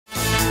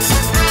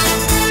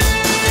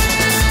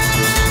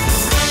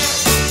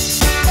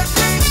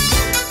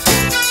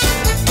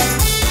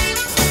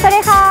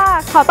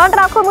อต้อน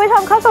รับคุณผู้ช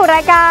มเข้าสู่ร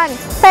ายการ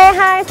Say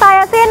Hi สไตล์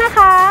อาเซียนนะค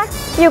ะ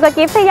อยู่กับ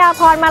กิฟต์ สยา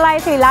พร มาลัย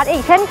ศิริรัตน์อี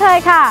กเช่นเคย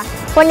ค่ะ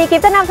วันนี้กิ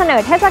ฟต์จะนำเสน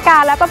อเทศกา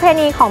ลและประเพ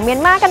ณีของเมีย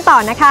นมากันต่อ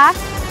นะคะ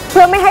เ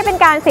พื่อไม่ให้เป็น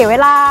การเสียเว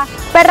ลา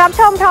ไปรับ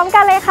ชมพร้อมกั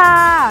นเลยค่ะ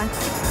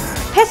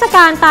เทศก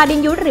าลตาดิน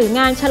ยุทธหรือ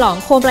งานฉลอง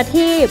โคมประ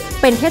ทีป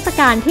เป็นเทศ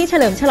กาลที่เฉ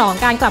ลิมฉลอง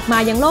การกลับมา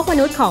ยังโลกม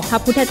นุษย์ของพระ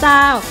พุทธเจ้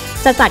า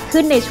จะจัด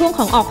ขึ้นในช่วงข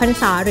องออกพรร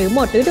ษาหรือหม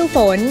ดฤดูฝ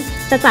น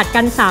จะจัด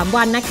กัน3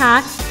วันนะคะ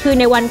คือ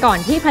ในวันก่อน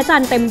ที่พระจั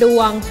นทร์เต็มด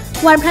วง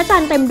วันพระจั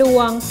นทร์เต็มด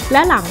วงแล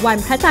ะหลังวัน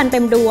พระจันทร์เต็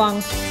มดวง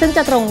ซึ่งจ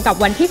ะตรงกับ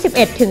วันที่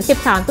11ถึง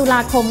13ตุล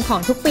าคมขอ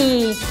งทุกปี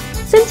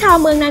ซึ่งชาว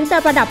เมืองนั้นจะ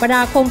ประดับประด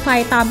าโคมไฟ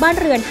ตามบ้าน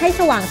เรือนให้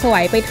สว่างไสว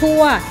ไปทั่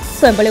ว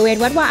ส่วนบริเวณ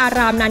วัดวาอาร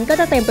ามนั้นก็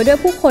จะเต็มไปด้วย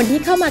ผู้คนที่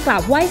เข้ามากรา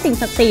บไหว้สิ่ง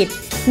ศักดิ์สิทธิ์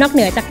นอกเห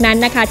นือจากนั้น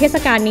นะคะเทศ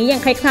กาลนี้ยั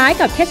งคล้ายๆ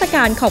กับเทศก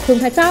าลขอบคุณ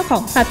พระเจ้าขอ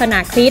งศาสนา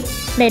คริสต์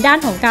ในด้าน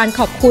ของการข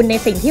อบคุณใน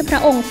สิ่งที่พระ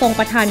องค์ทรง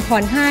ประทานพ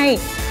รให้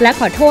และ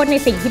ขอโทษใน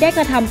สิ่งที่ได้ก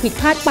ระทำผิด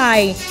พลาดไป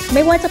ไ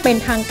ม่ว่าจะเป็น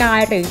ทางกา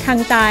ยหรือทาง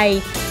ใจ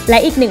และ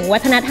อีกหนึ่งวั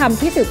ฒนธรรม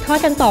ที่สืบทอด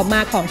กันต่อมา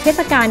ของเทศ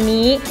กาล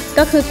นี้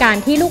ก็คือการ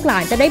ที่ลูกหลา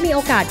นจะได้มีโอ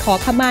กาสขอ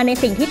ขมาใน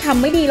สิ่งที่ท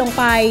ำไม่ดีลง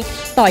ไป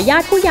ต่อญา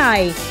ติผู้ใหญ่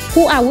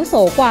ผู้อาวุโส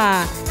กว่า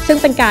ซึ่ง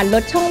เป็นการล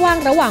ดช่องว่าง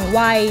ระหว่าง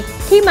วัย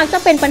ที่มักจะ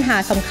เป็นปัญหา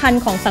สำคัญ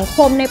ของสังค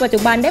มในปัจจุ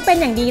บันได้เป็น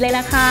อย่างดีเลย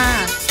ล่ะค่ะ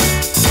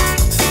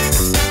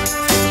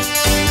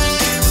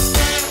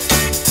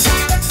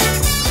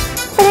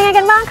เป็นยังไง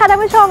กันบ้างคะท่าน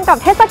ผู้ชมกับ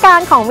เทศกาล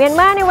ของเมียน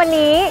มาในวัน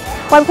นี้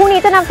วันพรุ่งนี้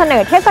จะนำเสน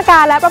อเทศกา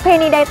ลและประเพ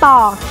ณีใดต่อ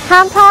ห้า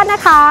มพลาดน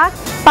ะคะ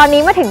ตอน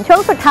นี้มาถึงช่ว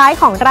งสุดท้าย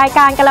ของรายก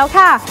ารกันแล้ว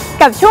ค่ะ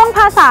กับช่วงภ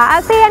าษาอา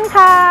เซียน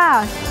ค่ะ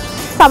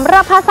สำห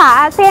รับภาษา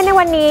อาเซียนใน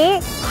วันนี้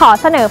ขอ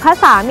เสนอภา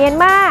ษาเมียน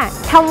มา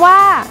คำว่า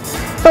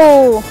ตู่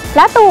แ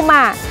ละตู่หม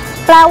า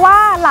แปลว่า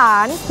หลา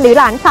นหรือ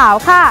หลานสาว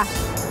ค่ะ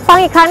ฟัง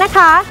อีกครั้งนะค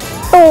ะ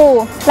ตู่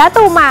และ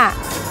ตู่หมา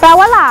แปล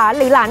ว่าหลาน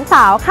หรือหลานส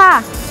าวค่ะ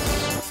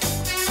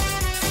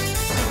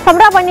สำ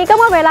หรับวันนี้ก็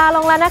หมดเวลาล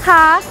งแล้วนะค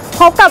ะ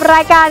พบกับร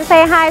ายการ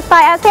Say Hi สไต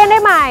ล์อาเซียนได้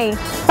ใหม่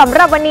สำห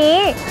รับวันนี้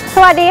ส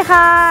วัสดี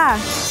ค่ะ